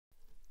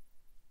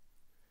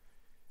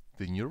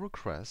the neural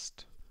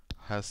crest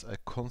has a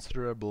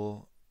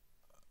considerable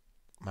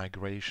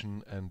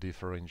migration and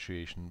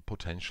differentiation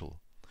potential.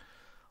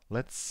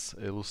 Let's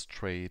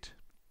illustrate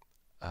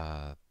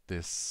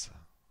this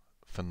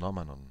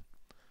phenomenon.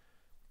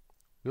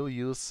 We'll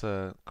use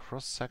a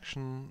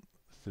cross-section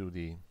through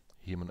the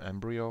human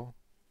embryo,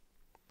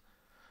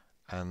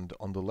 and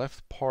on the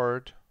left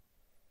part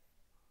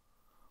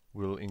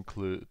we'll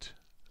include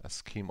a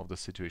scheme of the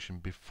situation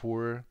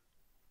before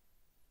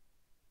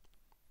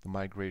the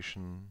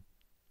migration,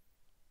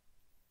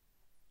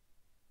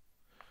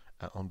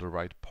 and on the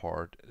right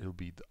part it will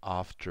be the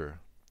after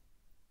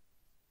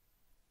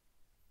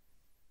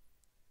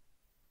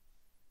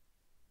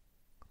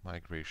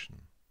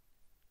migration.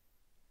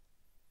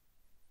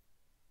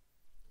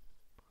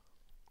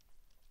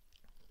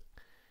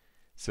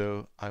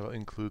 So I will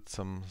include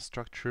some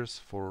structures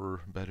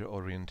for better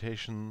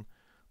orientation.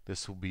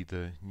 This will be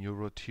the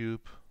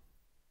neurotube,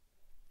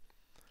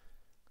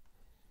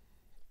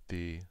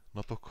 the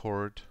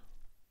notochord,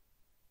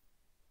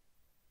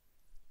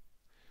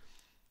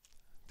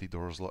 the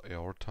dorsal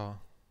aorta,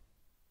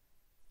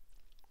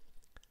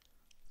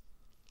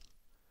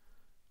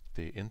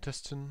 the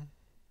intestine,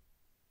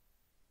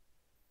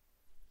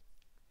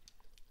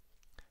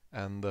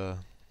 and there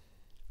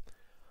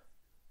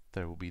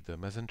will be the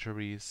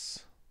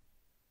mesenteries,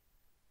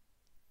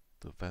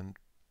 the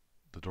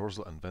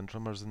dorsal and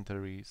ventral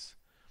mesenteries,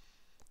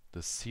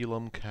 the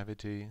coelom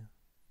cavity,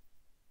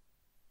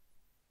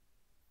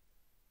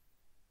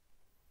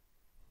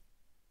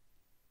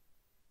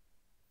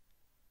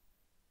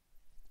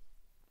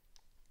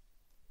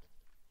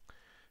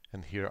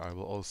 and here I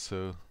will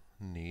also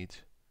need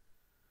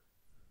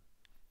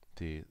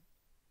the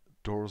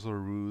dorsal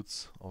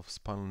roots of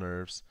spinal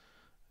nerves,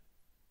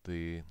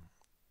 the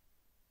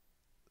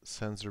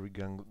sensory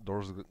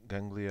dorsal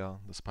ganglia,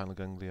 the spinal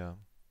ganglia,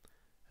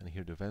 and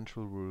here the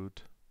ventral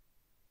root,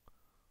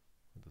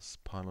 the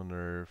spinal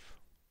nerve,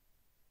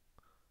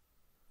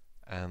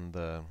 and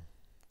the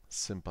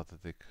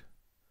sympathetic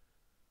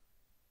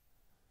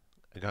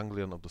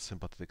ganglion of the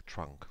sympathetic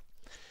trunk.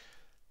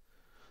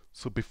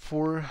 So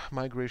before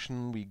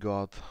migration we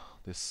got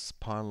this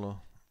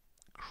spinal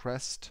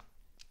crest,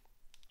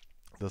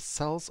 the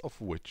cells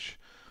of which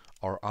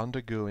are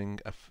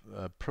undergoing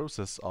a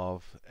process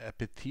of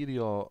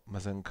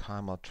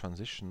epithelial-mesenchymal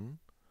transition.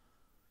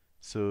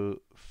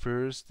 So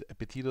first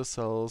epithelial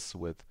cells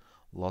with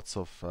lots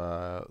of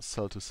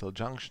cell-to-cell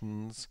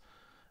junctions,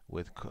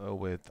 with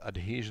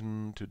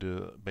adhesion to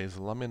the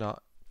basal lamina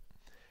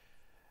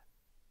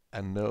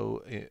and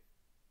no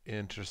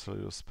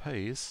intercellular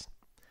space,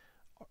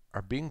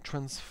 are being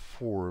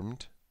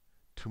transformed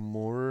to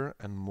more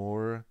and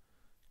more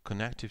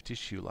connective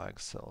tissue-like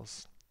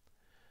cells,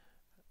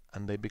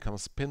 and they become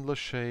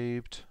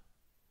spindle-shaped,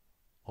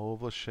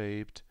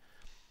 oval-shaped,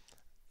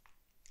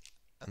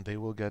 and they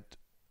will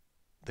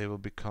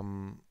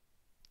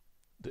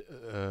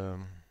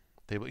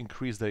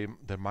increase their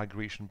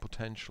migration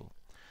potential.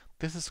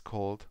 This is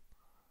called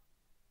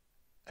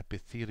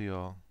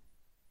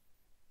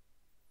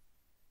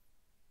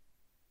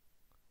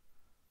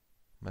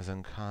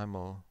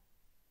epithelial-mesenchymal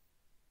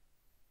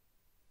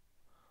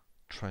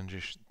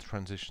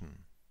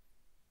transition,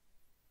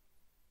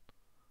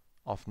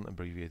 often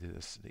abbreviated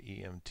as the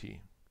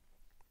EMT.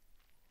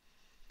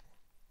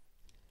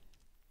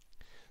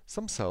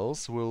 Some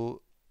cells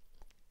will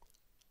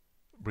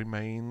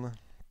remain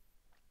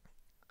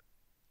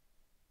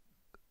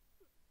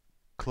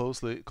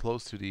close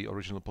to the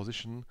original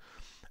position,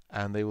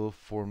 and they will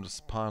form the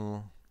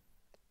spinal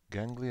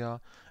ganglia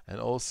and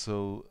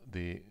also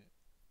the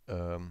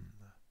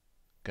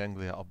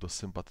ganglia of the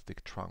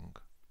sympathetic trunk.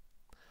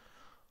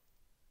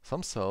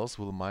 Some cells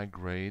will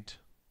migrate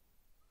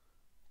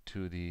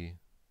to the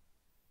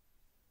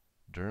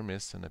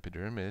dermis and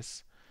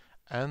epidermis,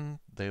 and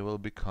they will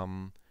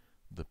become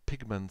the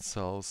pigment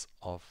cells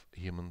of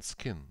human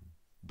skin,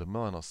 the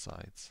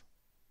melanocytes.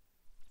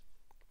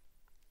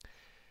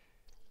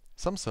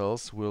 Some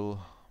cells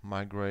will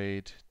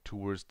migrate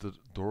towards the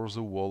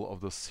dorsal wall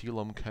of the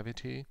coelom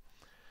cavity,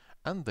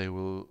 and they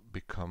will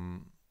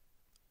become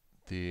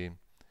the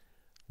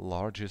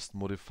largest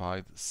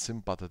modified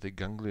sympathetic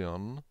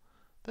ganglion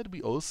that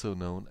we also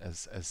know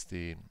as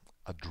the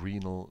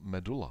adrenal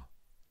medulla.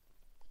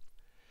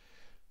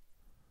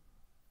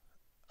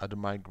 Other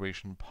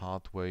migration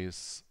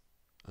pathways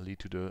lead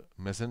to the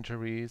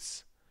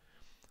mesenteries,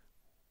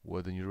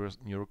 where the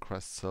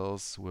neurocrest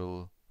cells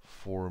will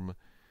form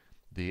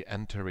the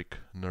enteric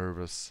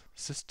nervous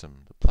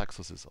system, the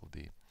plexuses of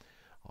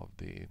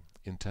the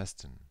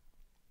intestine.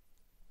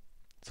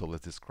 So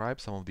let's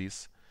describe some of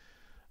these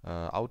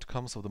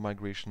outcomes of the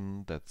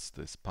migration. That's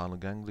the spinal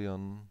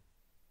ganglion,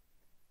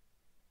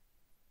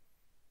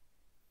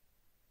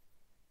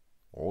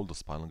 all the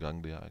spinal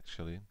ganglia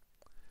actually,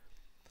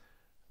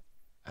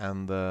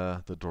 and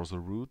the dorsal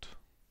root,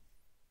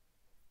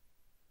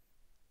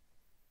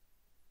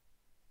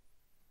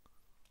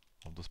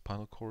 of the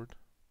spinal cord,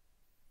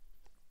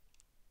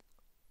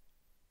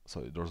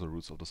 so the dorsal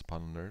roots of the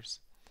spinal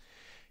nerves.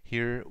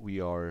 Here we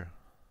are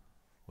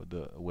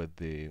with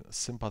the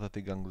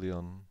sympathetic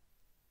ganglion,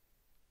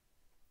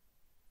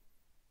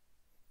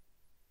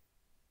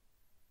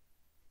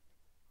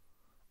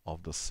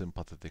 of the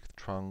sympathetic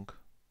trunk,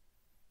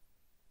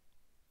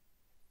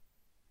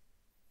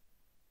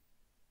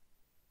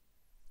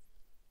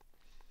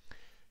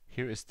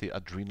 here is the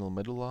adrenal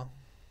medulla,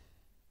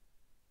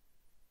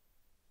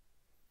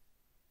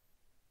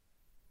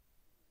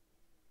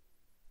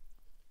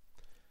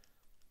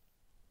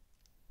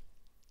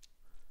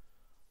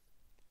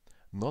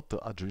 not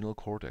the adrenal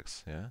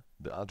cortex. Yeah,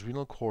 the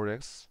adrenal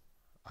cortex,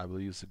 I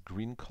will use a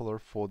green color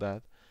for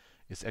that,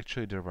 is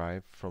actually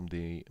derived from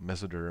the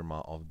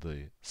mesoderma of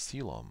the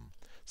coelom.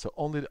 So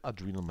only the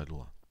adrenal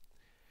medulla.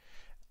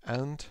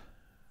 And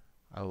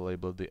I will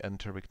label the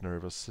enteric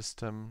nervous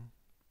system,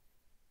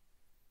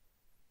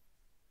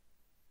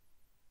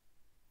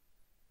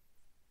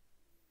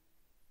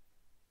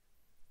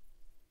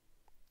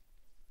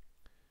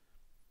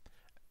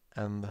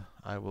 and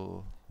I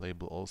will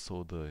label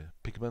also the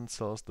pigment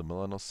cells, the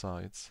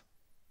melanocytes,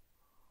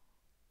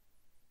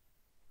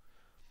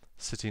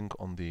 sitting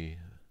on the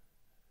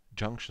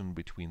junction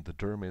between the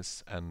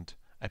dermis and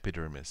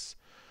epidermis.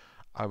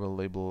 I will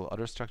label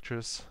other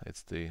structures.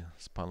 It's the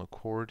spinal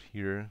cord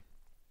here,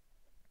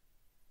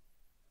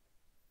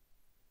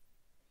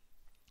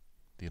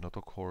 the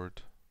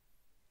notochord,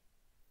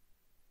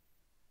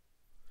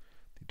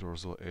 the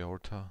dorsal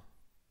aorta,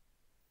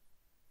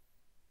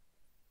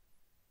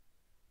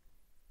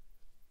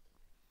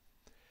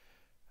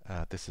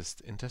 this is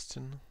the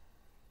intestine,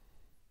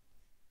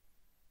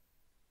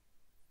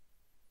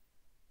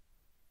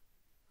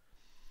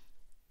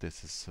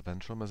 this is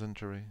ventral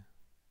mesentery,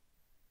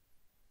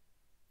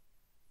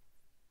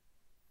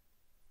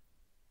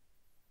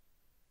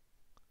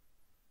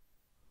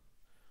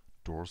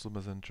 dorsal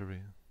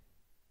mesentery,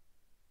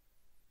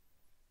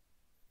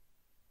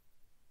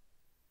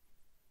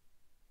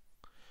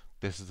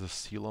 this is the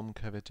coelom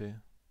cavity,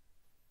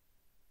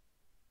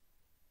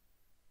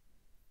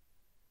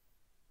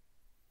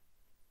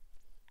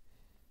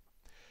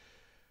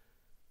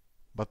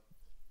 but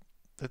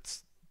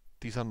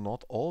these are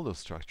not all the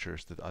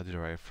structures that are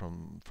derived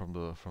from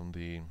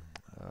the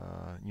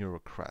neural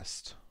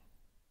crest,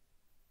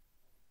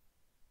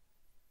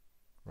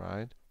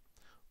 right?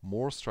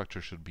 More structure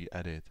should be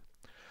added,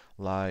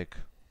 like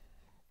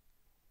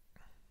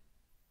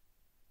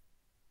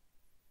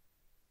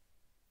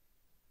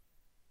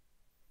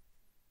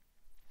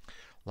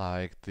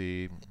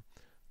actually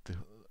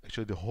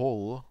the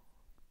whole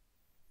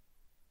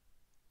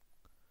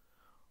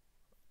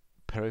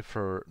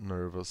peripheral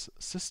nervous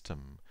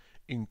system,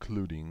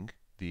 including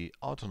the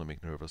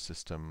autonomic nervous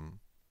system,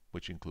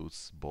 which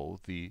includes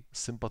both the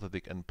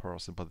sympathetic and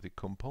parasympathetic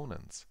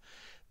components,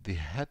 the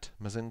head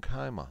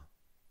mesenchyma,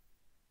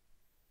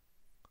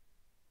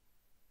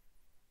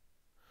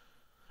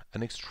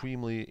 an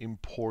extremely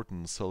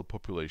important cell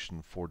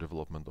population for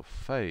development of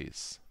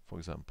face, for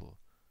example,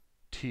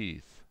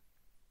 teeth,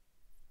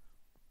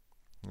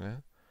 yeah?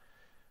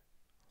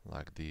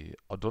 Like the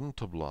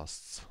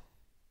odontoblasts.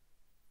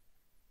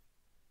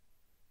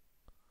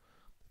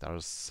 There are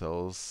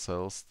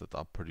cells that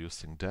are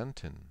producing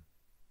dentin.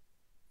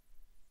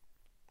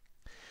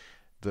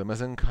 The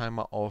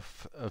mesenchyma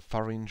of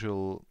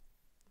pharyngeal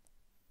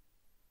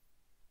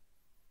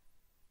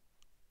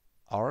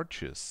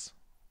arches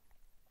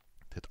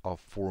that are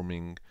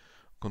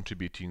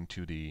contributing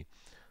to the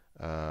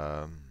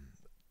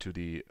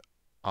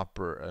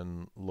upper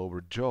and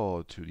lower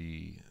jaw, to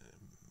the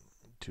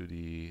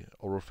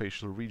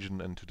orofacial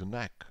region and to the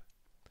neck.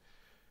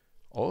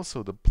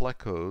 Also the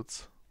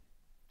placodes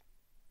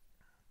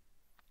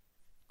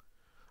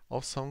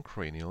of some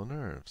cranial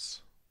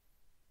nerves,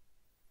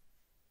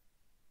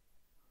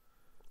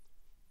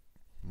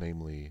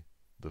 namely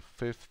the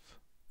 5th,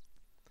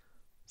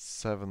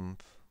 7th,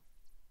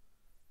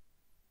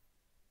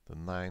 the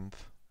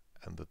 9th,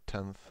 and the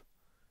 10th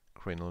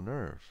cranial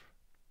nerve.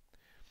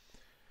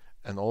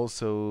 And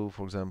also,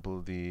 for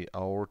example, the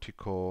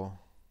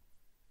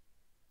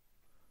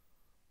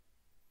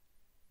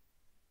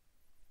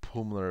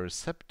aortico-pulmonary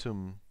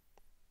septum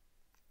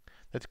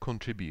that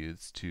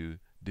contributes to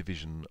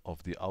division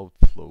of the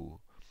outflow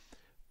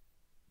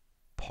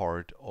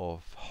part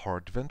of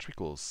heart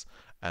ventricles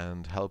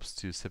and helps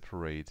to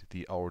separate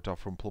the aorta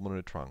from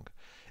pulmonary trunk.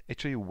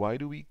 Actually, why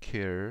do we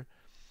care?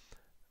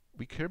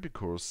 We care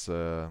because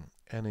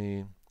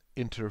any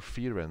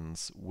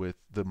interference with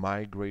the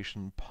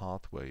migration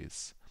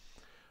pathways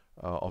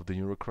of the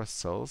neurocrest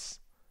cells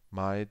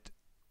might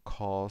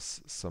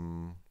cause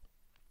some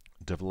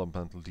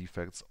developmental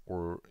defects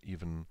or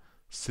even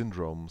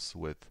syndromes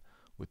with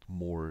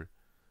more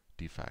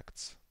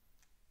defects.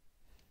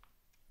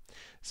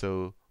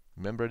 So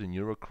remember, the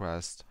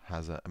neurocrest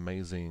has an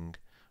amazing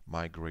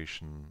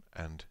migration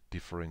and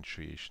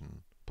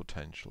differentiation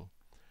potential.